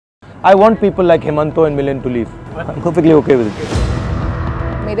I want people like Hemanto and Milind to leave. I'm perfectly okay with it.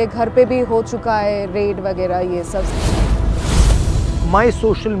 मेरे घर पे भी हो चुका है रेड वगैरह ये सब. My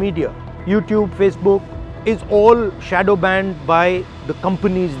social media, YouTube, Facebook, is all shadow banned by the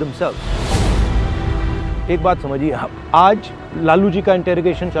companies themselves. एक बात समझिए आप, आज लालू जी का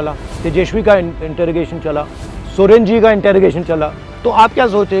इंटेरोगेशन चला, तेजस्वी का इंटेरोगेशन चला, सोरेन जी का इंटेरोगेशन चला, तो आप क्या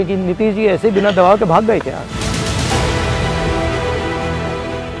सोचे कि नीतीश जी ऐसे बिना दबाव के भाग गए क्या?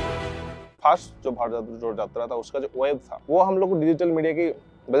 फास्ट जो भारत जोड़ो यात्रा था उसका जो वेब था वो हम लोग को डिजिटल मीडिया की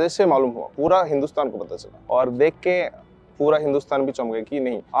वजह से मालूम हुआ, पूरा हिंदुस्तान को पता चला और देख के पूरा हिंदुस्तान भी चमक गया कि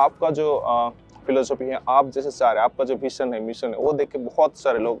नहीं आपका जो फिलोसफी है, आप जैसे चाह रहे हैं, आपका जो विजन है, मिशन है, वो देख के बहुत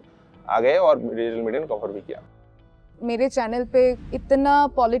सारे लोग आ गए और डिजिटल मीडिया ने कवर भी किया. मेरे चैनल पे इतना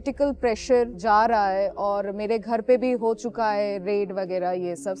पॉलिटिकल प्रेशर जा रहा है और मेरे घर पे भी हो चुका है रेड वगैरह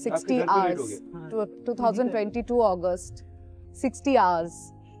ये सब. 60 आवर्स 2022 अगस्त 60 आवर्स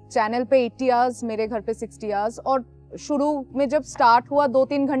चैनल पे 80 आवर्स, मेरे घर पे 60 आवर्स. और शुरू में जब स्टार्ट हुआ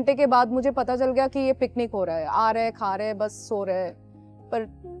 2-3 घंटे के बाद मुझे पता चल गया कि ये पिकनिक हो रहा है, आ रहे खा रहे बस सो रहे. पर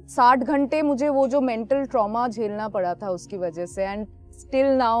 60 घंटे मुझे वो जो मेंटल ट्रॉमा झेलना पड़ा था उसकी वजह से. एंड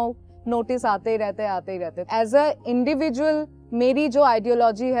स्टिल नाउ नोटिस आते ही रहते. एज अ इंडिविजुअल मेरी जो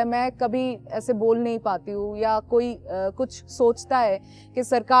आइडियोलॉजी है, मैं कभी ऐसे बोल नहीं पाती हूँ या कोई कुछ सोचता है कि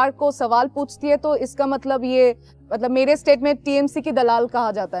सरकार को सवाल पूछती है तो इसका मतलब ये मेरे स्टेट में टीएमसी की दलाल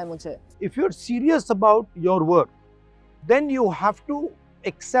कहा जाता है मुझे. If you're serious about your work, then you have to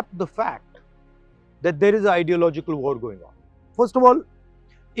accept the fact that there is an ideological war going on. First of all,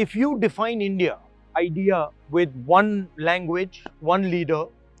 if you define India idea with one language, one leader,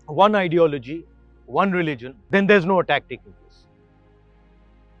 one ideology, one religion, then there's no attack taking place.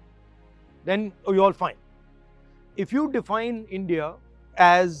 Then you're all fine. If you define India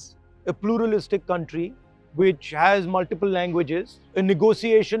as a pluralistic country which has multiple languages, a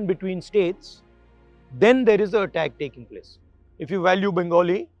negotiation between states, then there is an attack taking place. If you value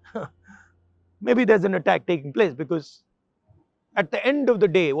Bengali, maybe there's an attack taking place, because at the end of the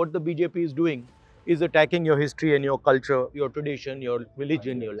day, what the BJP is doing is attacking your history and your culture, your tradition, your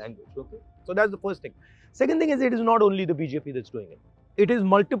religion, your language. Okay? So that's the first thing. Second thing is, it is not only the BJP that's doing it. It is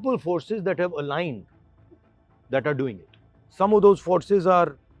multiple forces that have aligned that are doing it. Some of those forces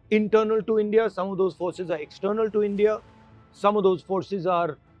are internal to India, some of those forces are external to India, some of those forces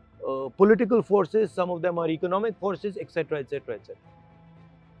are political forces, some of them are economic forces, etc., etc., etc.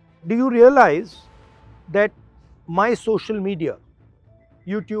 Do you realize that my social media,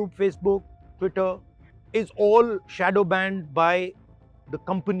 YouTube, Facebook, Twitter, is all shadow banned by the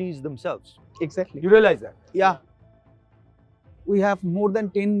companies themselves? Exactly. You realize that? Yeah. We have more than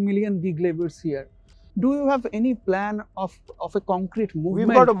 10 million big labels here. Do you have any plan of a concrete movement?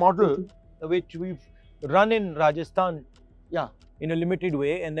 We've got a model which we've run in Rajasthan, Yeah. in a limited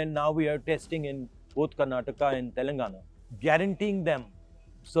way, and then now we are testing in both Karnataka and Telangana, guaranteeing them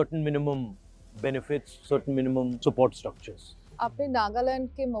certain minimum benefits, certain minimum support structures. आपने नागालैंड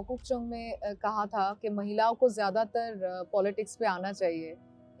के मोकुकचुंग में कहा था कि महिलाओं को ज़्यादातर politics पे आना चाहिए,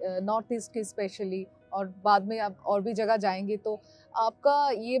 नॉर्थ ईस्ट की स्पेशली, और बाद में आप और भी जगह जाएंगे, तो आपका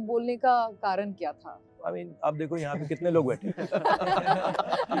ये बोलने का कारण क्या था? I mean, आप देखो यहाँ पे कितने लोग बैठे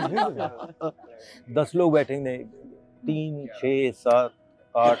 10 लोग बैठेंगे, 3, 6, 7,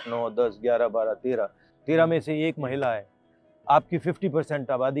 8, 9, 10, 11, 12, 13 में से एक महिला है, आपकी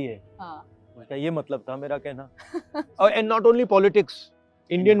 50% आबादी है. हाँ. उसका ये मतलब था मेरा कहना. And not only politics,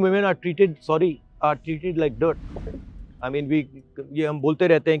 Indian women are treated like dirt. I mean, ये हम बोलते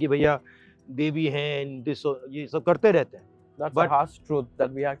रहते हैं कि भैया देवी हैं, ये सब करते रहते हैं. That's a harsh truth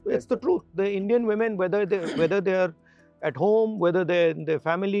that we have. It's the truth. The Indian women, whether they are at home, whether they're in their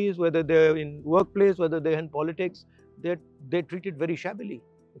families, whether they're in workplace, whether they're in politics, they're treated very shabbily.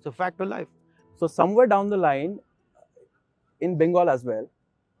 It's a fact of life. So somewhere down the line, in Bengal as well,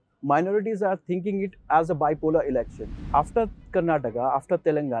 minorities are thinking it as a bipolar election. After Karnataka, after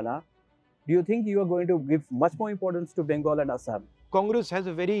Telangana, do you think you are going to give much more importance to Bengal and Assam? Congress has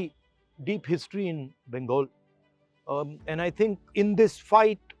a very deep history in Bengal. And I think in this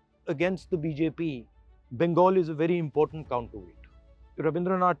fight against the BJP, Bengal is a very important counterweight.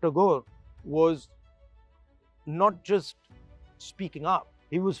 Rabindranath Tagore was not just speaking up,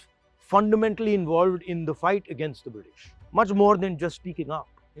 he was fundamentally involved in the fight against the British, much more than just speaking up.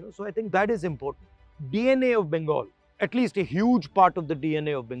 So I think that is important. DNA of Bengal, at least a huge part of the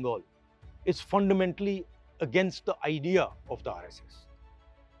DNA of Bengal, is fundamentally against the idea of the RSS.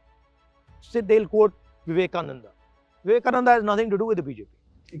 Say they'll quote Vivekananda. Vivekananda has nothing to do with the BJP.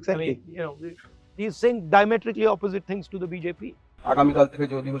 Exactly. I mean, he's saying diametrically opposite things to the BJP. আগামীকাল থেকে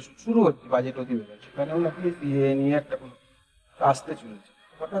যে অধিবেশন শুরু হচ্ছে budget অধিবেশন, সেখানে উনি ইয়ে নিয়ে একটা আসতে চলেছে,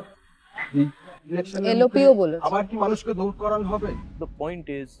 হঠাৎ এলওপিও বলেছে। আবার কি মানুষকে দূর করানো হবে? The point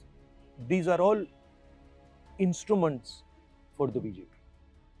is, these are all instruments for the BJP.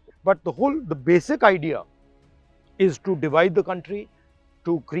 But the basic idea is to divide the country,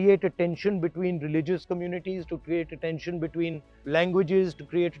 to create a tension between religious communities, to create a tension between languages, to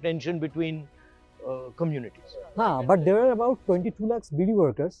create a tension between communities. But there are about 22 lakhs BD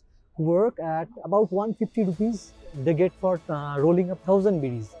workers who work at about 150 rupees they get for rolling up 1000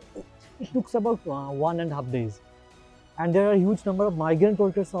 BDs. It looks about 1.5 days. And there are a huge number of migrant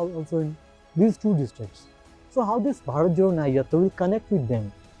workers also in these two districts. So how this Bharat Jodo Nyaya Yatra will connect with them?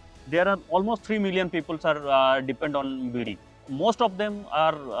 There are almost 3 million people are depend on BD. Most of them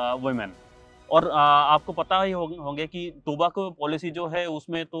are women. और आपको पता ही होंगे कि tobacco policy जो है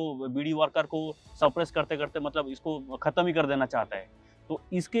उसमें तो बीड़ी worker को सप्रेस करते करते मतलब इसको ख़त्म ही कर देना चाहता है। तो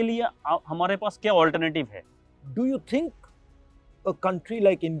इसके लिए हमारे पास क्या ऑल्टरनेटिव है? Do you think a country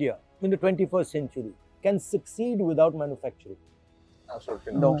like India in the 21st century can succeed without manufacturing?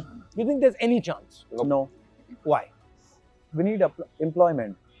 Absolutely No. not. You think there's any chance? No. Why? We need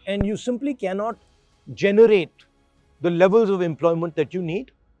employment. And you simply cannot generate the levels of employment that you need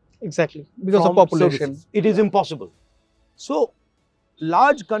Exactly. Because of from population. services. It is impossible. So,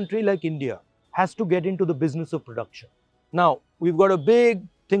 large country like India has to get into the business of production. Now, we've got a big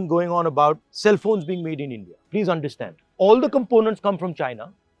thing going on about cell phones being made in India. Please understand, all the components come from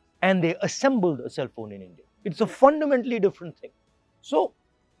China and they assembled a cell phone in India. It's a fundamentally different thing. So,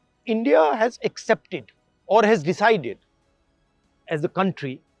 India has accepted or has decided as a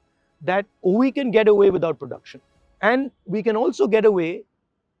country that we can get away without production, and we can also get away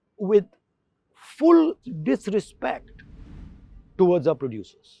with full disrespect towards our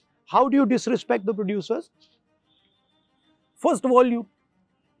producers. How do you disrespect the producers? First of all, you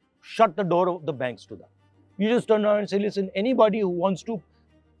shut the door of the banks to them. You just turn around and say, listen, anybody who wants to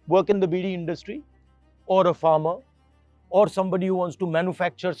work in the BD industry, or a farmer, or somebody who wants to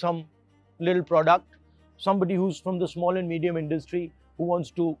manufacture some little product, somebody who's from the small and medium industry who wants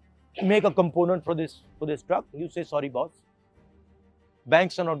to make a component for this truck, you say, sorry boss,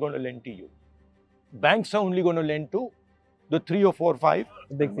 banks are not going to lend to you. Banks are only going to lend to the 3 or 4 or 5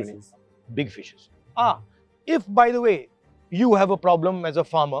 Big fishes. big fishes. If by the way you have a problem as a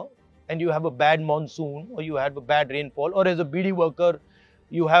farmer and you have a bad monsoon or you have a bad rainfall, or as a BD worker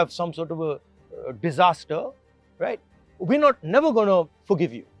you have some sort of a disaster, right? We're never going to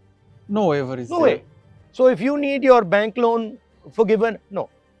forgive you. No waiver is No there. way. So if you need your bank loan forgiven, no.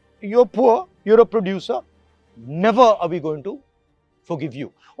 You're poor, you're a producer, never are we going to forgive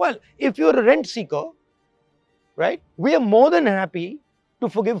you. Well, if you're a rent seeker, right, we are more than happy to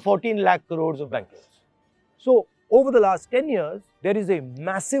forgive 14 lakh crores of bank loans. So, over the last 10 years, there is a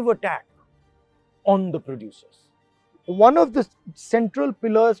massive attack on the producers. One of the central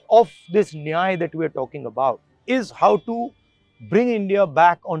pillars of this Nyaya that we are talking about is how to bring India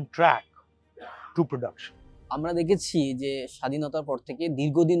back on track to production. আমরা দেখেছি যে স্বাধীনতার পর থেকে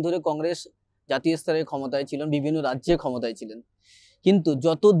দীর্ঘদিন ধরে কংগ্রেস জাতীয় স্তরে ক্ষমতায় ছিলেন, বিভিন্ন রাজ্যে ক্ষমতায় ছিলেন, কিন্তু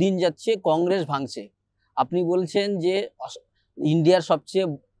যত দিন যাচ্ছে কংগ্রেস ভাঙছে। আপনি বলছেন যে ইন্ডিয়ার সবচেয়ে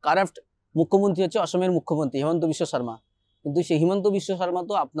কারাপ্ট মুখ্যমন্ত্রী হচ্ছে অসমের মুখ্যমন্ত্রী হিমন্ত বিশ্ব শর্মা, কিন্তু সেই হিমন্ত বিশ্ব শর্মা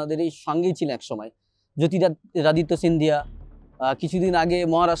তো আপনাদের এই সঙ্গেই ছিলেন এক সময়। জ্যোতিরাদিত্য সিন্ধিয়া কিছুদিন আগে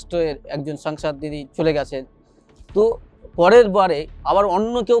মহারাষ্ট্রের একজন সাংসদ তিনি চলে গেছেন। তো পরের বারে আবার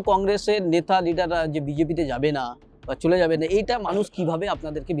অন্য কেউ কংগ্রেসের নেতা লিডাররা যে বিজেপিতে যাবে না বা চলে যাবে না, এইটা মানুষ কিভাবে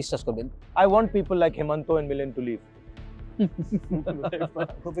আপনাদেরকে বিশ্বাস করবেন? I want people like Himanto and Milind to leave.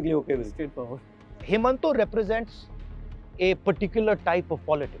 Perfectly okay with it. Straightforward. Himanto represents a particular type of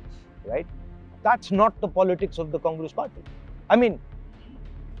politics, right? That's not the politics of the Congress party. I mean,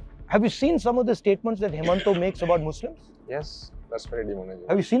 have you seen some of the statements that Himanto makes about Muslims? Yes, that's very demonizing.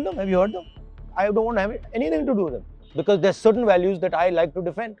 Have you seen them? Have you heard them? I don't want to have anything to do with them because there's certain values that I like to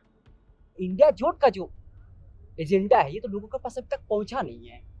defend. India जोट का जो agenda है ये तो लोगों के पास अभी तक पहुंचा नहीं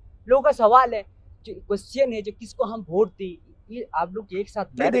है। लोगों का सवाल है, जो क्वेश्चन है, जो किसको हम वोट दें, ये आप लोग एक साथ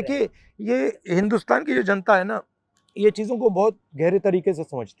नहीं, बैठ रहे हैं। देखिए, ये हिंदुस्तान की जो जनता है ना, ये चीज़ों को बहुत गहरे तरीके से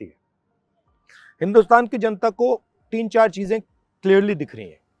समझती है। हिंदुस्तान की जनता को 3-4 चीज़ें क्लियरली दिख रही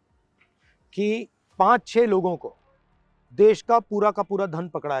हैं कि 5-6 लोगों को देश का पूरा धन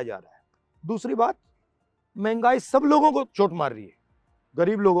पकड़ाया जा रहा है। दूसरी बात, महंगाई सब लोगों को चोट मार रही है।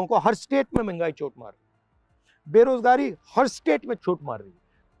 गरीब लोगों को हर स्टेट में महंगाई चोट मार रही है, बेरोजगारी हर स्टेट में चोट मार रही है।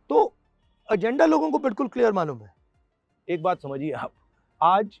 तो एजेंडा लोगों को बिल्कुल क्लियर मालूम है। एक बात समझिए आप,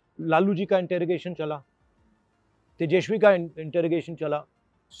 आज लालू जी का इंटेरोगेशन चला, तेजस्वी का इंटेरोगेशन चला,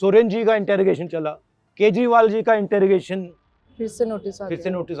 सोरेन जी का इंटेरोगेशन चला, केजरीवाल जी का इंटेरोगेशन फिर से नोटिस आ फिर गया। से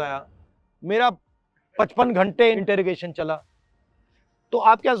नोटिस आया, मेरा 55 घंटे इंटेरोगेशन चला। तो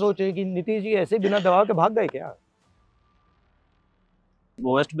आप क्या सोच रहे हैं कि नीतीश जी ऐसे बिना दबाव के भाग गए क्या?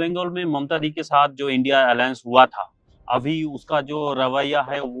 वेस्ट बंगाल में ममता दी के साथ जो इंडिया अलायंस हुआ था, अभी उसका जो रवैया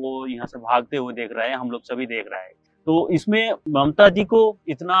है वो यहाँ से भागते हुए देख रहे हैं, हम लोग सभी देख रहे हैं। तो इसमें ममता जी को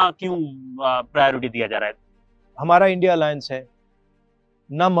इतना क्यों प्रायोरिटी दिया जा रहा है? हमारा इंडिया अलायंस है,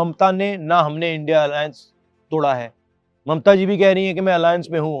 ना ममता ने ना हमने इंडिया अलायंस तोड़ा है। ममता जी भी कह रही हैं कि मैं अलायंस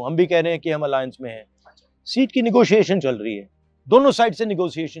में हूं, हम भी कह रहे हैं कि हम अलायंस में हैं। सीट की निगोशिएशन चल रही है, दोनों साइड से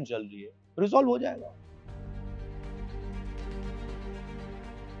निगोशिएशन चल रही है, रिजॉल्व हो जाएगा।